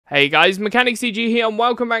Hey guys, Mechanic CG here, and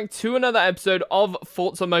welcome back to another episode of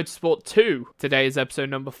Forza Motorsport 2. Today is episode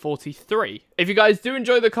number 43. If you guys do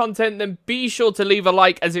enjoy the content, then be sure to leave a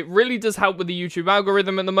like, as it really does help with the YouTube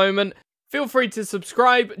algorithm at the moment. Feel free to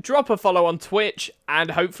subscribe, drop a follow on Twitch,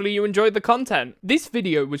 and hopefully you enjoyed the content. This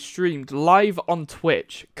video was streamed live on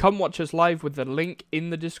Twitch. Come watch us live with the link in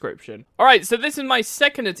the description. Alright, so this is my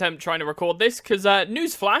second attempt trying to record this, because,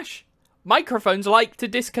 newsflash, microphones like to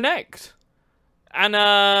disconnect. And,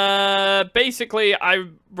 basically, I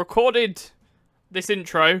recorded this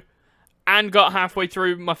intro and got halfway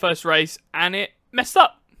through my first race, and it messed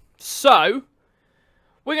up. So,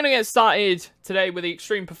 we're going to get started today with the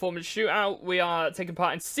Extreme Performance Shootout. We are taking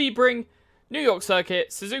part in Sebring, New York Circuit,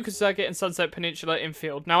 Suzuka Circuit, and Sunset Peninsula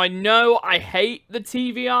Infield. Now, I know I hate the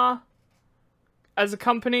TVR as a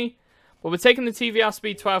company, but we're taking the TVR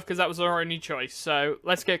Speed 12 because that was our only choice. So,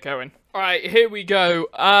 let's get going. Alright, here we go.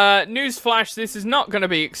 Newsflash, this is not going to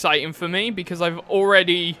be exciting for me because I've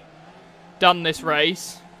already done this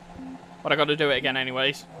race. But I got to do it again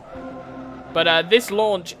anyways. But this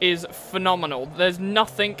launch is phenomenal. There's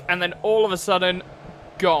nothing, and then all of a sudden,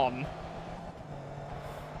 gone.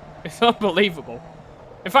 It's unbelievable.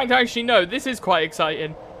 In fact, actually, no, this is quite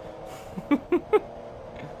exciting.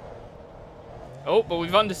 Oh, but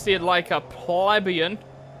we've understeered like a plebeian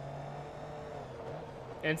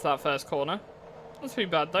into that first corner. Not too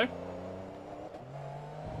bad, though.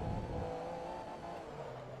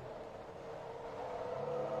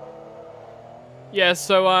 Yeah,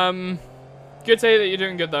 so, good to hear that you're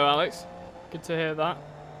doing good, though, Alex. Good to hear that.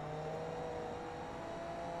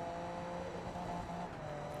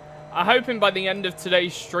 I'm hoping by the end of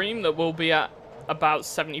today's stream that we'll be at about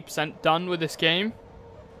 70% done with this game.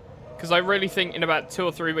 Because I really think in about 2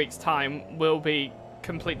 or 3 weeks' time, we'll be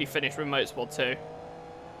completely finished with Motorsport 2.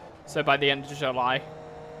 So by the end of July.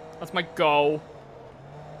 That's my goal.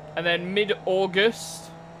 And then mid-August,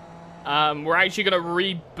 we're actually going to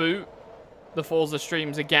reboot the Forza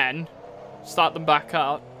streams again. Start them back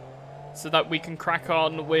up. So that we can crack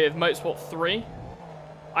on with Motorsport 3.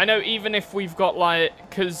 I know even if we've got like...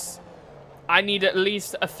 Because I need at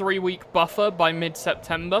least a 3-week buffer by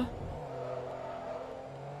mid-September.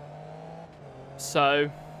 So...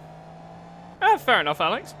 fair enough,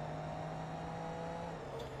 Alex.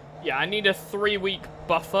 Yeah, I need a 3-week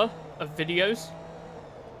buffer of videos.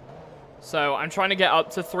 So I'm trying to get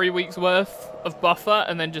up to 3 weeks worth of buffer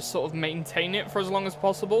and then just sort of maintain it for as long as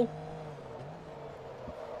possible.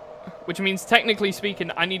 Which means, technically speaking,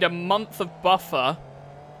 I need a month of buffer,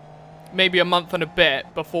 maybe a month and a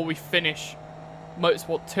bit, before we finish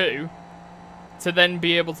Motorsport 2, to then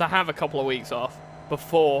be able to have a couple of weeks off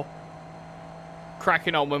before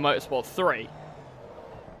cracking on with Motorsport 3.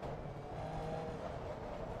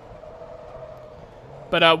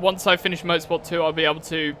 But once I finish Motorsport 2, I'll be able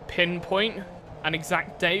to pinpoint an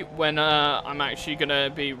exact date when I'm actually going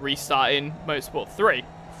to be restarting Motorsport 3.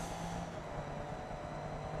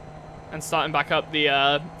 And starting back up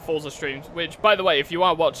the Forza streams. Which, by the way, if you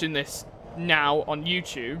are watching this now on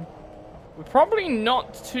YouTube, we're probably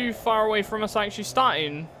not too far away from us actually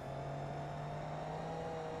starting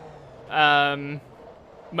Motorsport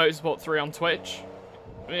 3 on Twitch.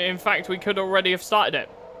 In fact, we could already have started it.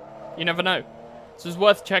 You never know. So it's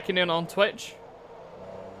worth checking in on Twitch.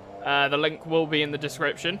 The link will be in the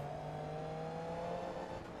description.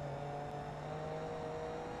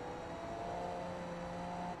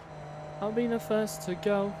 I'll be the first to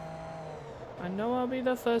go. I know I'll be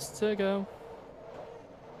the first to go.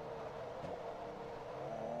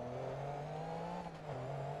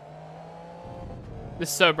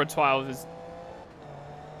 This Sebring 12 is...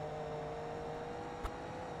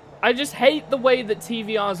 I just hate the way that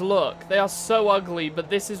TVRs look. They are so ugly,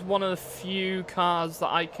 but this is one of the few cars that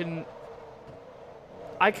I can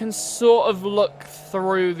sort of look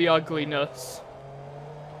through the ugliness.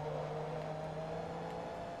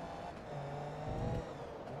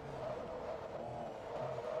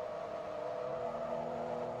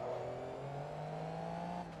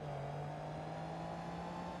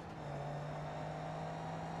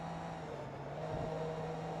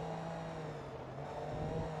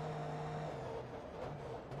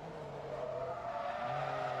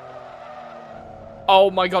 Oh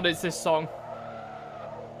my god, it's this song.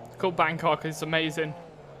 It's called Bangkok. It's amazing.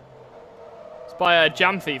 It's by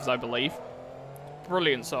Jam Thieves, I believe.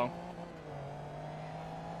 Brilliant song.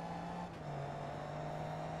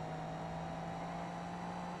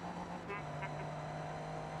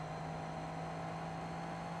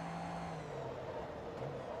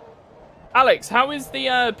 Alex, how is the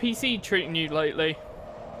PC treating you lately?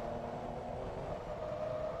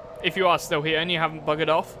 If you are still here and you haven't buggered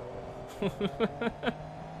off.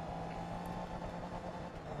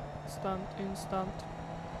 instant, instant.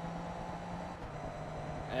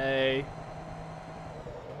 Hey.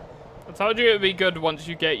 I told you it would be good once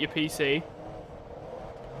you get your PC.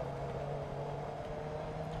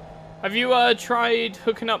 Have you tried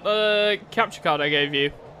hooking up the capture card I gave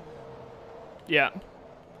you? Yeah.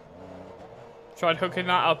 Tried hooking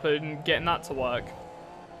that up and getting that to work.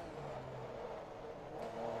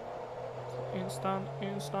 Instant,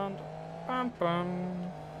 instant. Bam,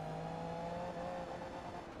 bam.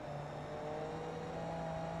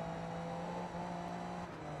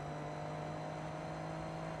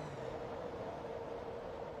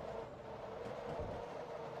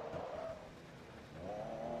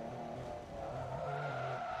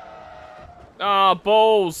 Ah,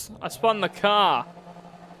 balls! I spun the car.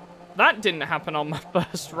 That didn't happen on my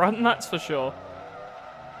first run, that's for sure.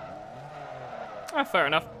 Ah, fair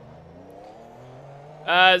enough.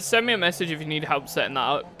 Send me a message if you need help setting that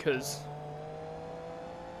up, because...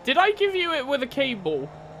 Did I give you it with a cable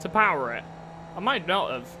to power it? I might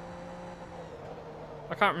not have.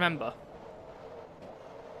 I can't remember.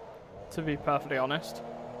 To be perfectly honest.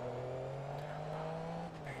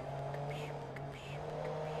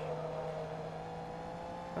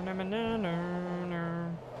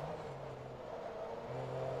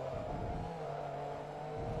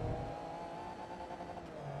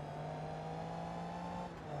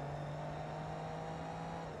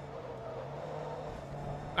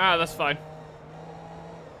 Ah, that's fine.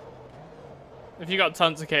 If you got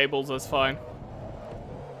tons of cables, that's fine.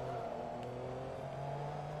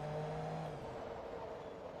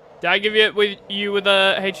 Did I give it with you with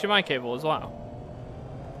a HDMI cable as well?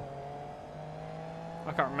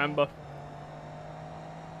 I can't remember.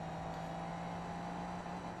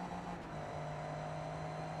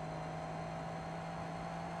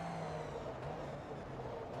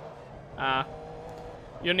 Ah.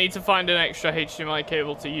 You'll need to find an extra HDMI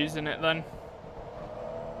cable to use in it then.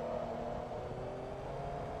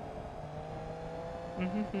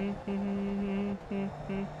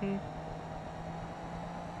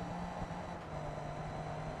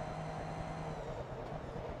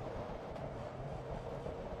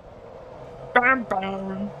 Bam,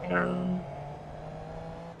 bam, bam.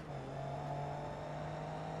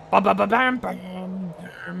 Ba ba ba bam bam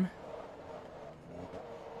bam.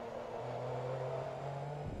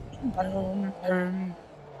 Bam bam.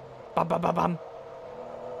 Ba ba ba bam.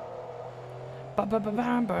 Ba ba ba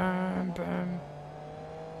bam bam bam.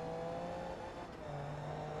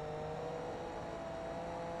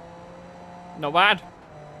 Not bad.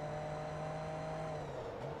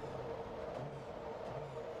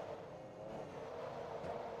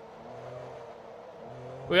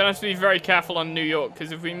 We're gonna have to be very careful on New York,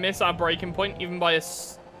 because if we miss our braking point, even by a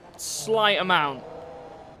slight amount,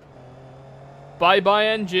 bye-bye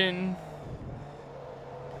engine.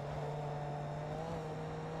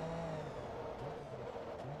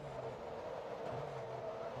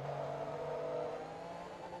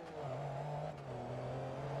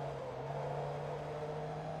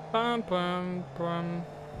 Bum bum bum.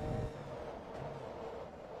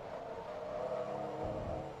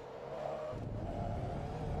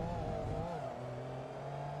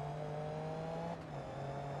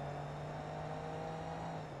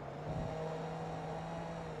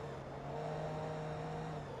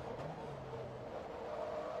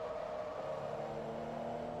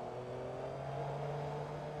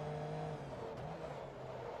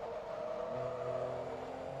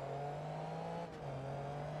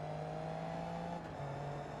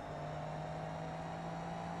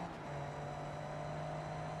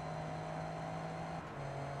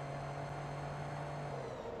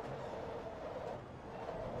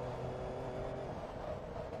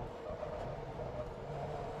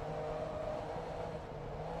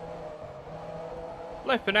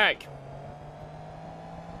 Flippin' heck.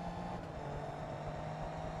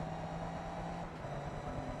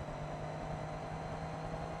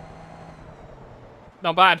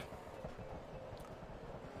 Not bad.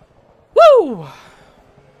 Woo!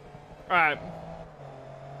 Alright.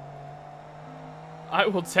 I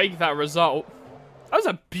will take that result. That was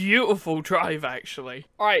a beautiful drive, actually.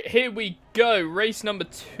 Alright, here we go. Race number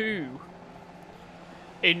 2.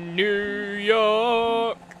 In New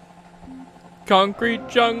York. Concrete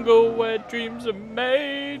jungle where dreams are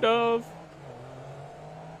made of.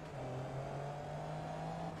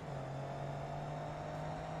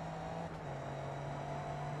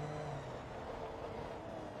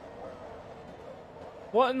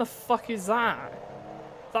 What in the fuck is that?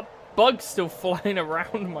 That bug's still flying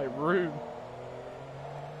around my room.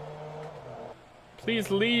 Please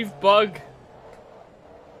leave, bug.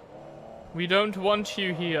 We don't want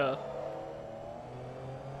you here.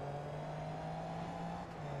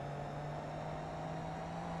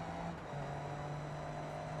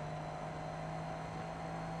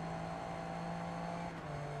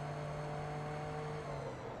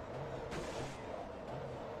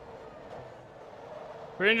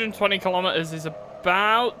 320 kilometers is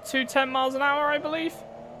about 210 miles an hour, I believe.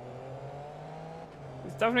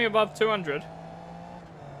 It's definitely above 200.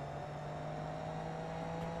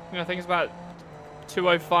 I think it's about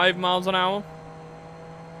 205 miles an hour.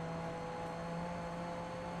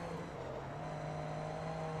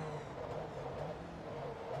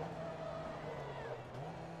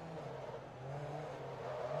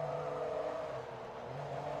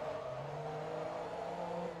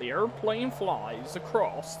 The airplane flies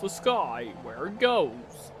across the sky. Where it goes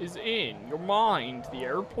is in your mind. The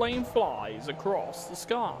airplane flies across the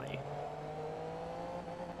sky.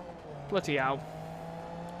 Bloody hell.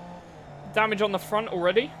 Damage on the front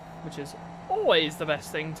already, which is always the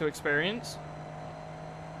best thing to experience.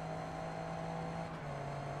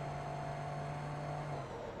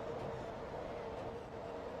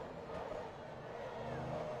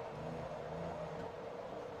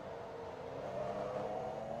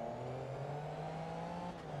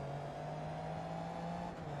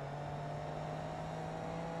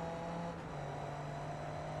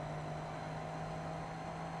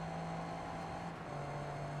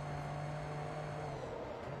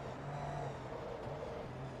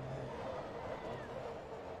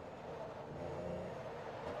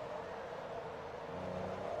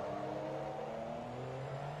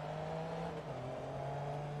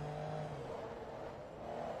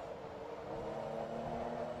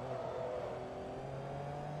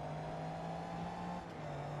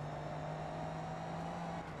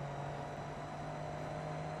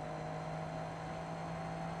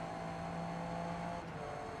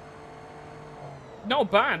 Not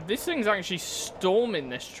bad. This thing's actually storming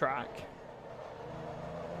this track.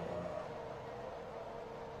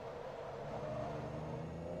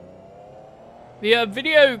 The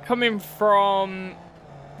video coming from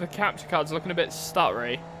the capture card's looking a bit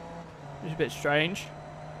stuttery, which is a bit strange.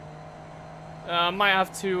 Might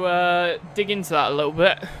have to dig into that a little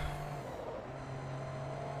bit.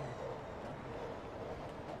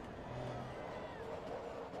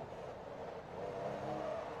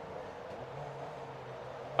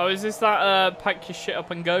 Oh, is this that pack your shit up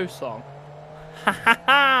and go song? Ha ha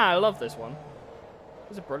ha! I love this one.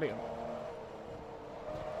 This is brilliant.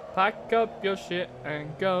 Pack up your shit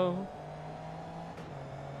and go.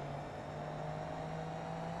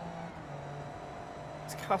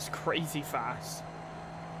 This car's crazy fast.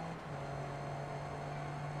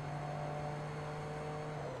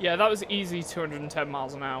 Yeah, that was easy 210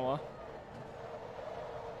 miles an hour.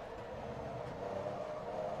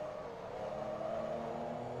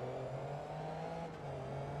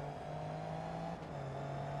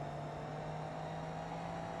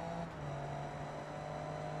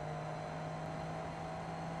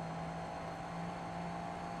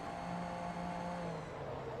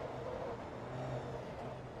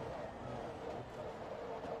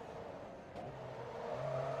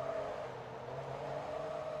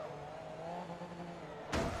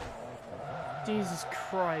 Jesus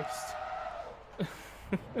Christ.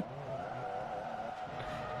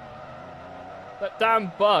 That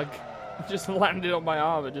damn bug just landed on my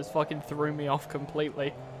arm and just fucking threw me off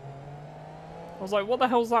completely. I was like, what the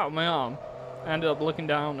hell's that on my arm? I ended up looking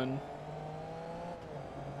down and...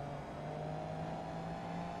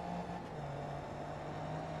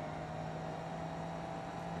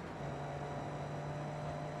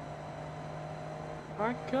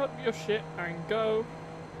 Pack up your shit and go.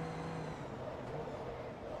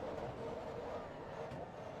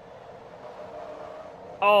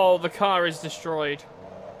 Oh, the car is destroyed.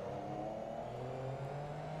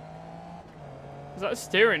 Is that a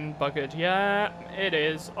steering bucket? Yeah, it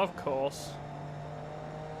is, of course.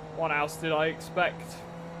 What else did I expect?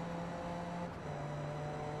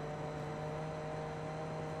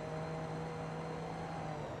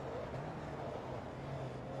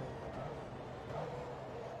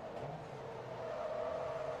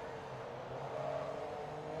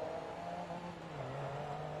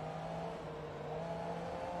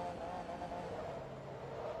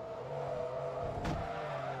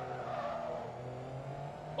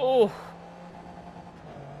 Oh,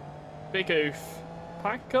 big oof.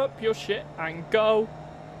 Pack up your shit and go.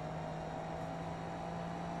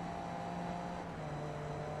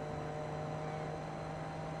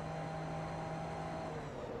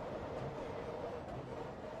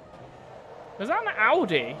 Is that an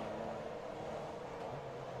Audi?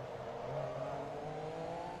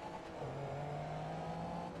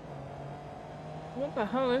 What the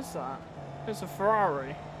hell is that? It's a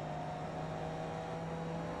Ferrari.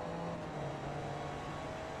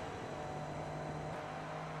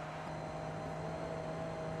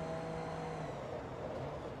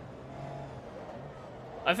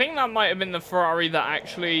 I think that might have been the Ferrari that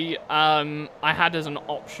actually I had as an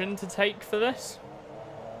option to take for this.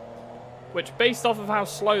 Which, based off of how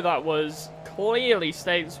slow that was, clearly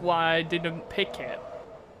states why I didn't pick it.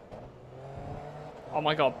 Oh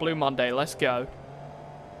my god, Blue Monday, let's go.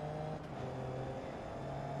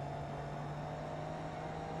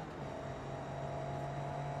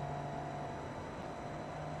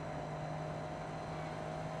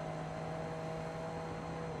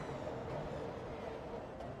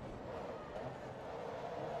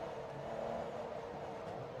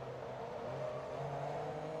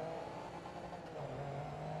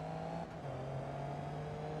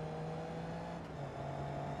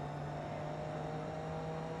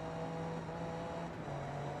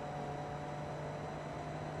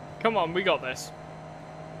 Come on, we got this.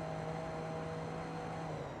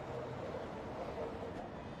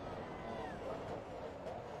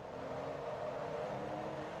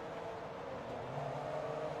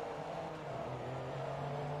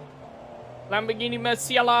 Lamborghini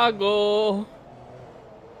Murcielago.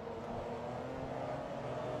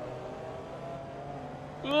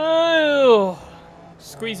 Ugh.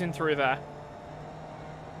 Squeezing through there.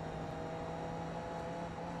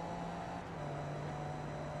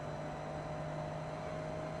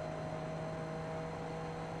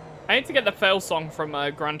 I need to get the fail song from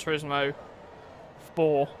Gran Turismo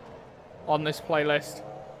 4 on this playlist.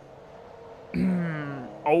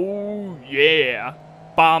 Oh yeah.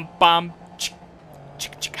 Bam bam chick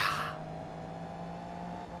chick chick.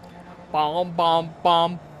 Bam bam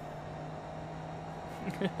bam.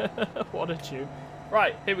 What a tune.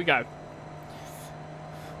 Right, here we go.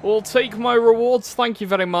 We'll take my rewards, thank you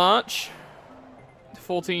very much.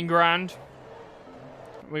 14 grand.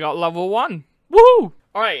 We got level 1. Woo!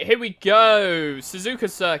 Alright, here we go. Suzuka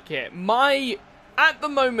Circuit. My, at the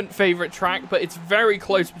moment, favourite track, but it's very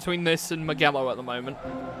close between this and Mugello at the moment.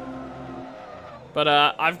 But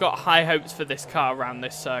I've got high hopes for this car around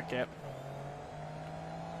this circuit.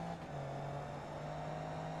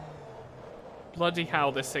 Bloody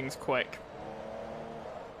hell, this thing's quick.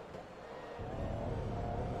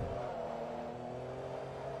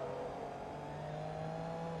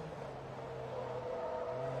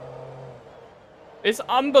 It's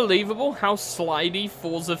unbelievable how slidey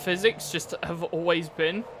Forza physics just have always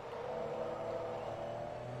been.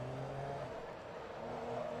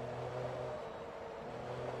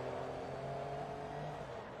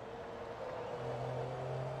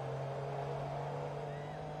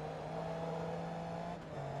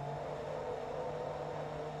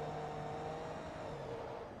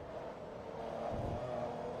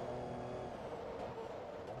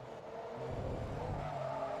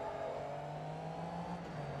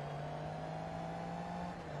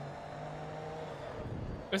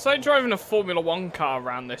 It's like driving a Formula 1 car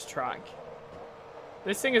around this track.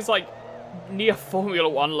 This thing is like near Formula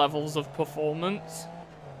 1 levels of performance.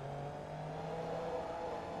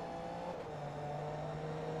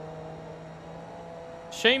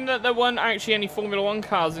 Shame that there weren't actually any Formula 1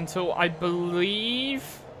 cars until, I believe,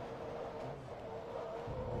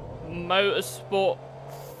 Motorsport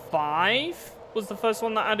 5 was the first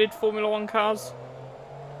one that added Formula 1 cars.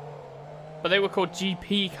 But they were called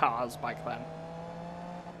GP cars back then,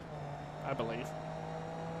 I believe.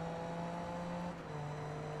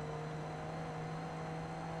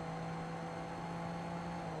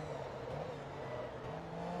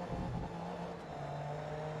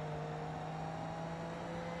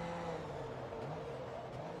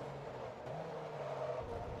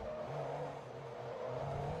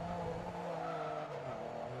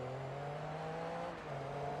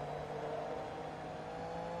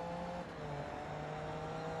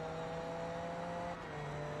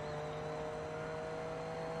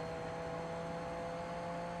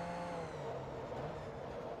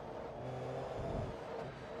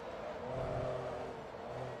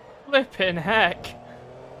 Flippin' heck.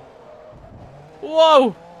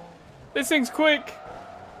 Whoa! This thing's quick!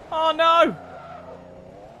 Oh no!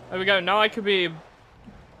 There we go, now I could be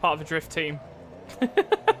part of a drift team.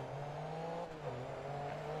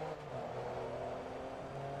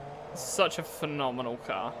 Such a phenomenal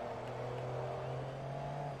car.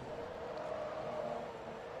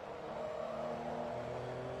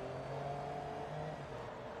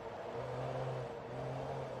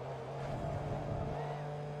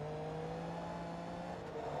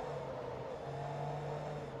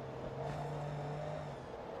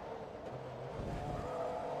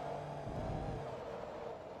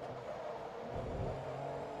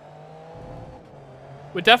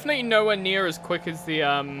 We're definitely nowhere near as quick as the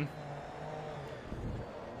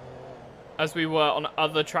as we were on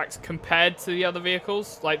other tracks compared to the other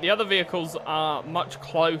vehicles. Like, the other vehicles are much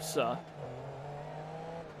closer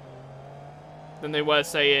than they were,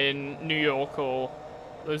 say, in New York or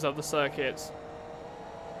those other circuits.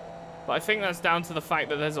 But I think that's down to the fact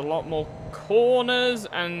that there's a lot more corners,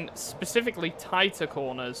 and specifically tighter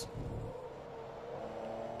corners.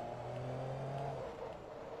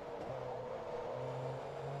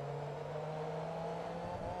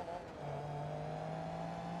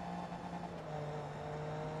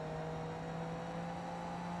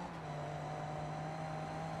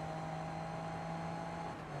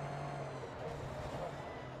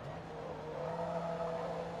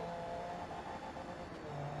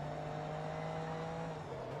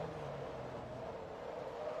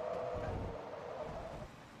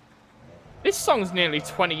 This song's nearly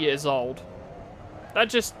 20 years old. That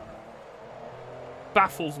just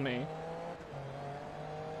baffles me.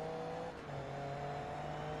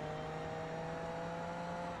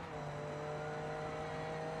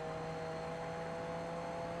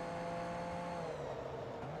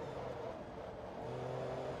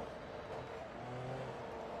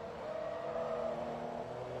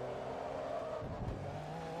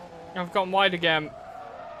 I've gone wide again.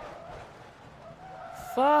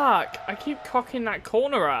 Fuck! I keep cocking that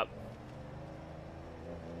corner up.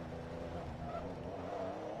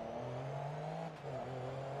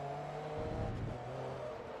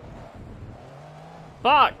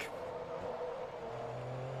 Fuck!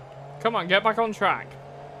 Come on, get back on track.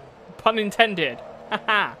 Pun intended.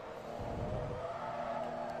 Haha.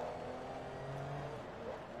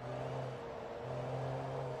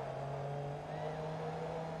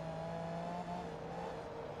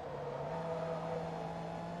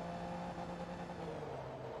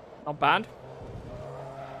 Not bad.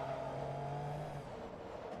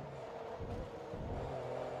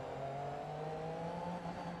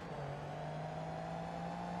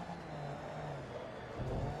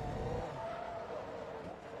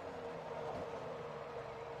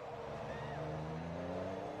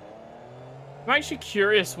 I'm actually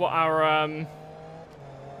curious what our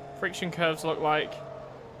friction curves look like.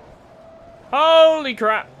 Holy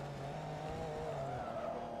crap!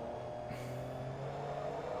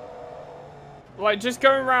 Like, just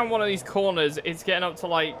going around one of these corners, it's getting up to,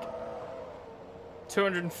 like,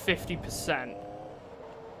 250%.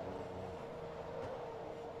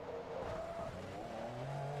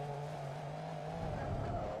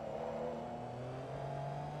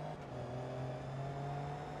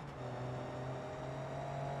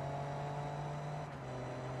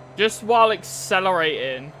 Just while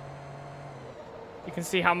accelerating, you can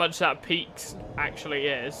see how much that peaks actually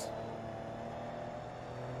is.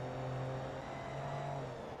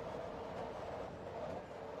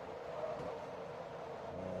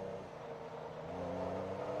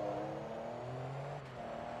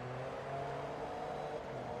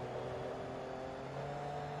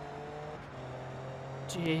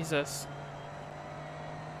 Jesus.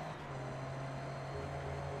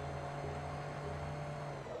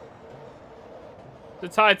 The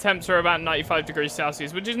tire temps are about 95 degrees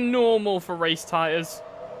Celsius, which is normal for race tires.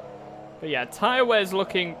 But yeah, tire wear's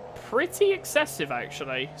looking pretty excessive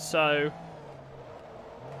actually, so...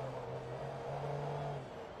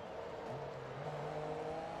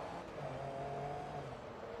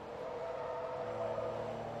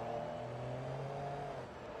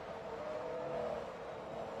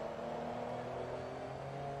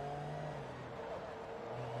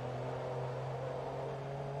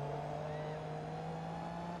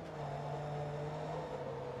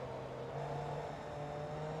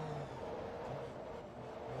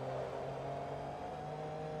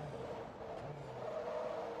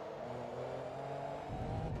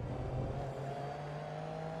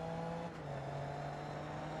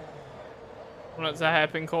 Well, it's a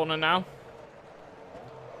hairpin corner now.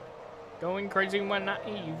 Going crazy when I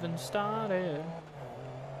even started.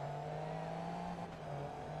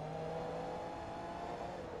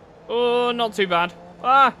 Oh, not too bad.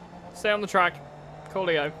 Ah, stay on the track.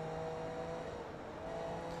 Coolio.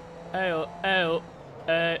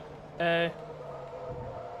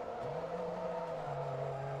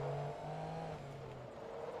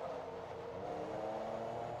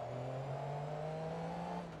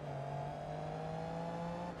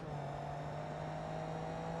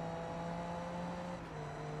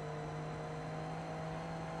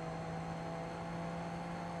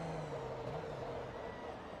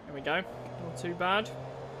 There we go. Not too bad.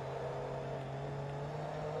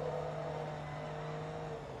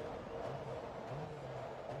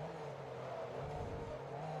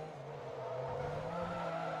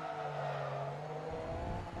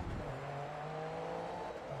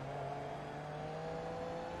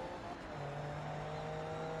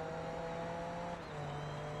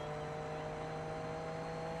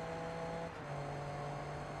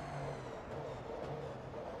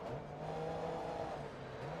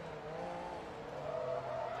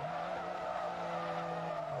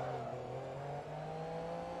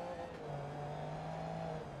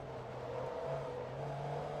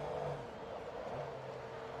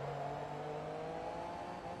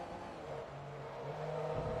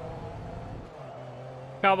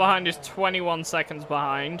 Car behind is 21 seconds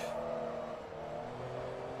behind.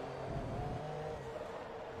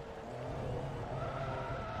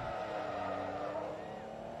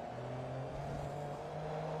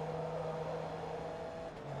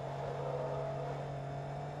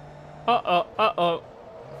 Uh-oh, uh-oh.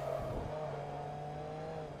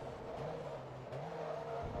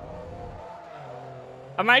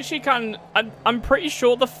 I'm pretty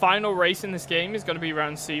sure the final race in this game is going to be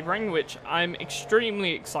around Sebring, which I'm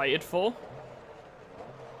extremely excited for.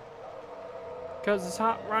 Because it's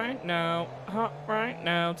hot right now,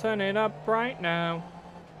 turn it up right now.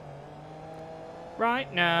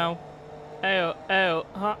 Right now. Ew, ew,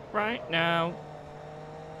 hot right now.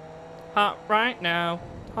 Hot right now,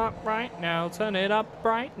 turn it up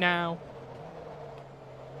right now.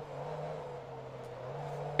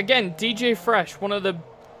 Again, DJ Fresh, one of the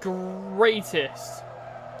greatest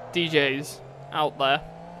DJs out there.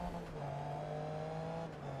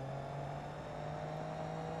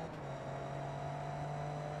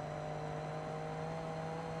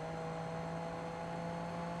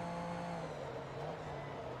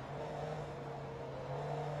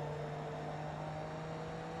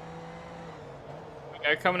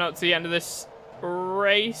 Okay, coming up to the end of this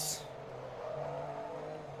race.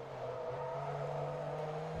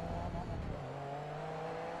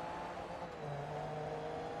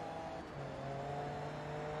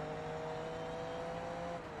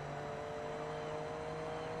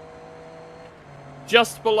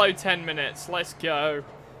 Just below 10 minutes. Let's go.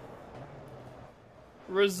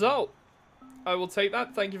 Result. I will take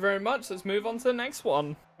that. Thank you very much. Let's move on to the next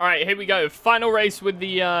one. All right, here we go. Final race with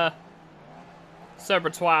the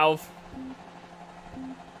Sebring 12.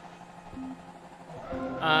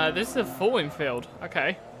 This is a full infield.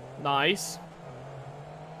 Okay. Nice.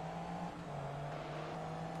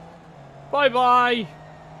 Bye-bye.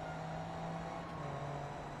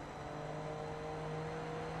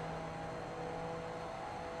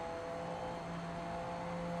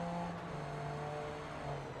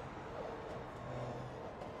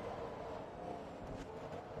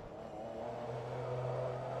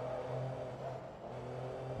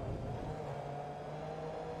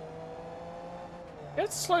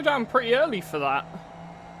 Let's slow down pretty early for that.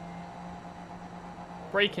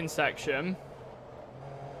 Braking section.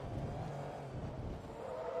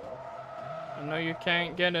 I know you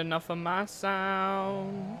can't get enough of my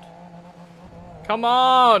sound. Come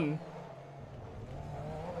on!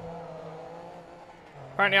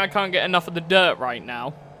 Apparently I can't get enough of the dirt right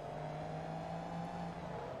now.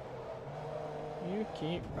 You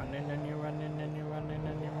keep running and you're running and you're running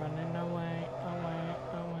and you're running away, away,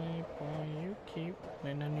 away, boy. You keep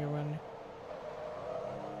running and you're running.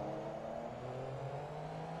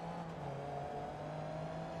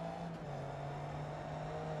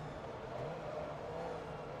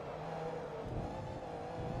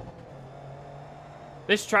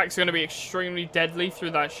 This track's going to be extremely deadly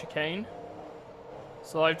through that chicane.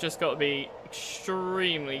 So I've just got to be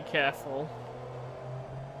extremely careful.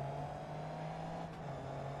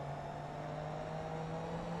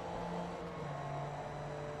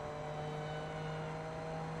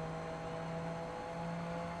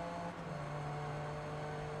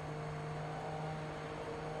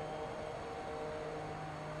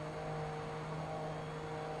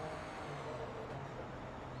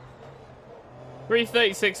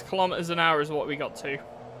 .336 kilometers an hour is what we got to.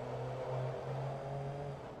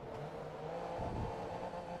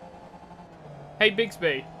 Hey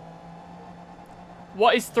Bigsby,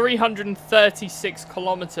 what is 336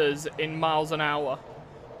 kilometers in miles an hour?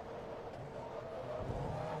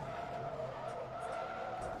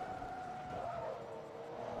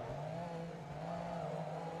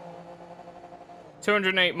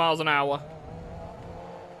 .208 miles an hour.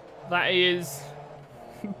 That is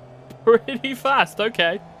pretty fast,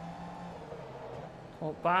 okay.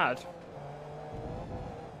 Not bad.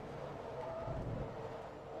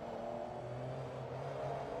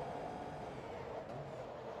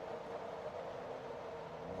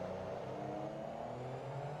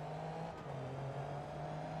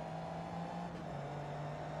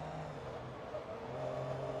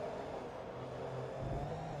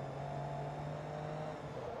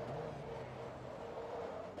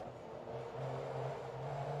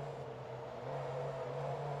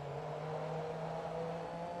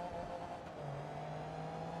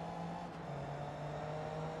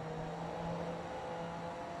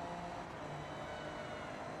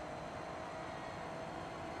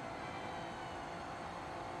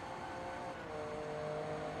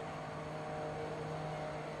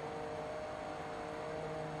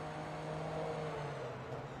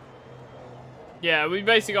 Yeah, we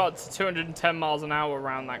basically got to 210 miles an hour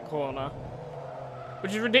around that corner.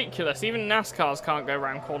 Which is ridiculous. Even NASCARs can't go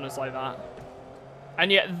around corners like that.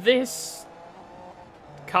 And yet this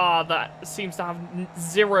car that seems to have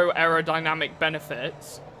zero aerodynamic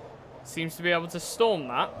benefits seems to be able to storm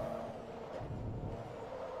that.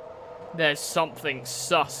 There's something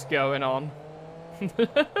sus going on.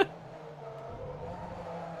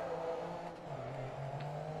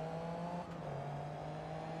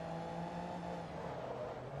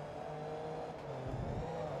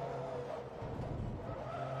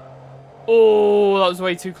 Oh, that was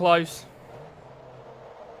way too close.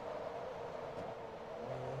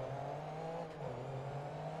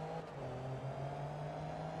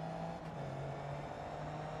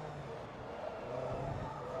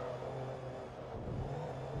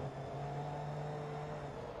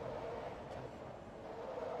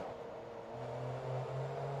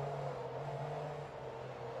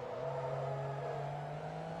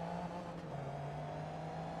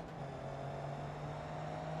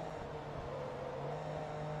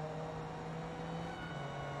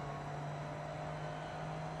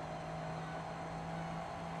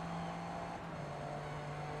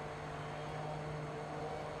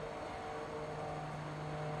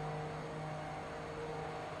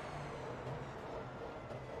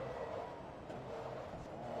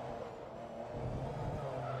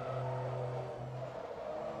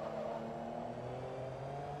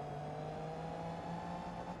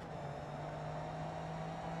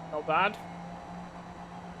 Not bad.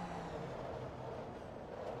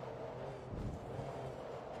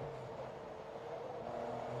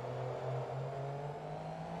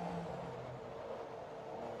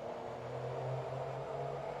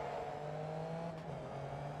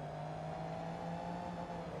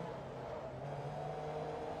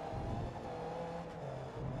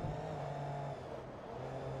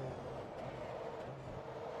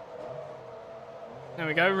 There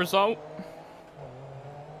we go, result.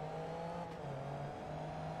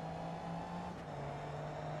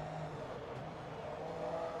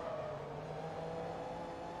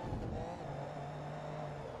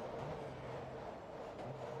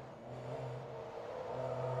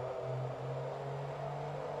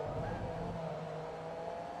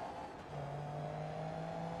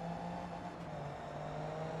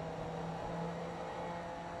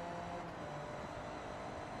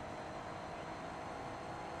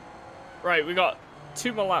 Right, we got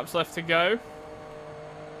 2 more laps left to go.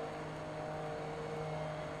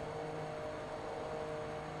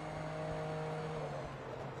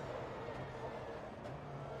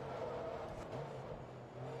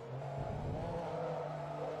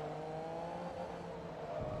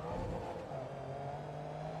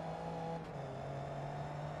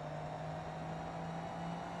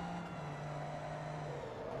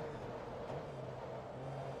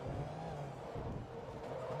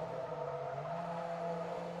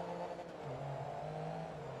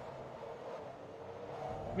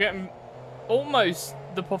 Getting almost,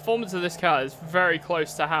 the performance of this car is very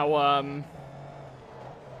close to how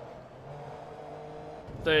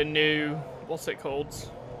the new, what's it called?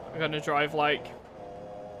 I'm gonna drive like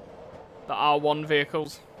the R1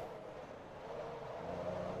 vehicles.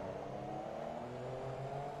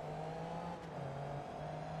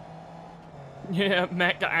 Yeah,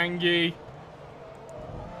 MECH Angie.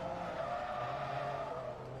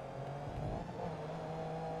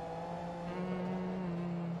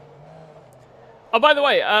 Oh, by the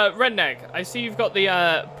way, Redneck, I see you've got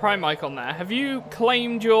the Prime icon there. Have you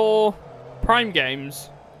claimed your Prime games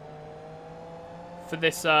for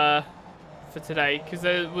this, for today? Because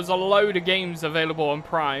there was a load of games available on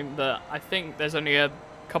Prime that I think there's only a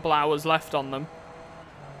couple hours left on them.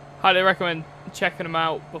 Highly recommend checking them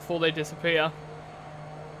out before they disappear.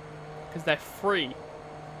 Because they're free.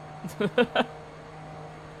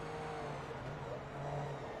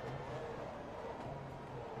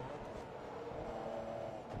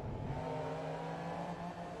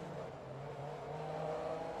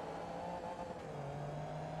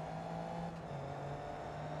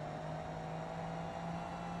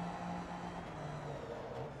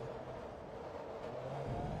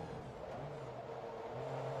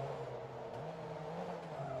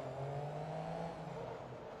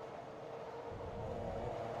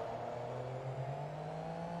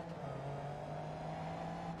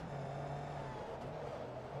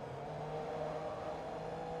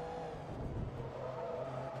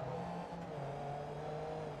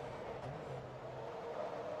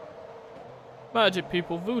 Magic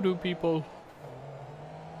people, voodoo people.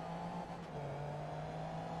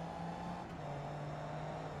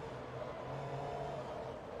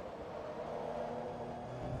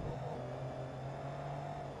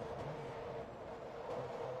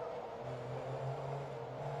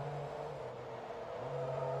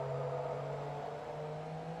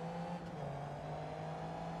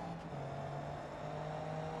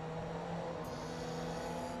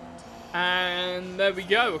 And there we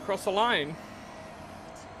go, across the line.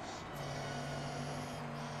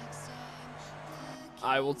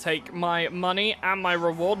 I will take my money and my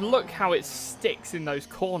reward. Look how it sticks in those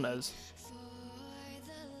corners.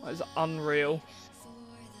 That is unreal.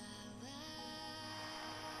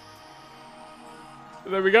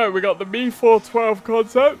 There we go, we got the Me 412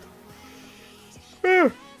 concept.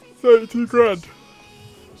 32 grand.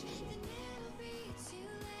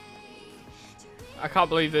 I can't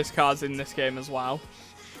believe this car's in this game as well.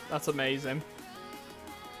 That's amazing.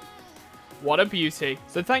 What a beauty.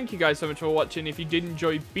 So thank you guys so much for watching. If you did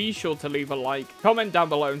enjoy, be sure to leave a like, comment down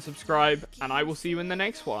below and subscribe. And I will see you in the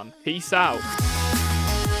next one. Peace out.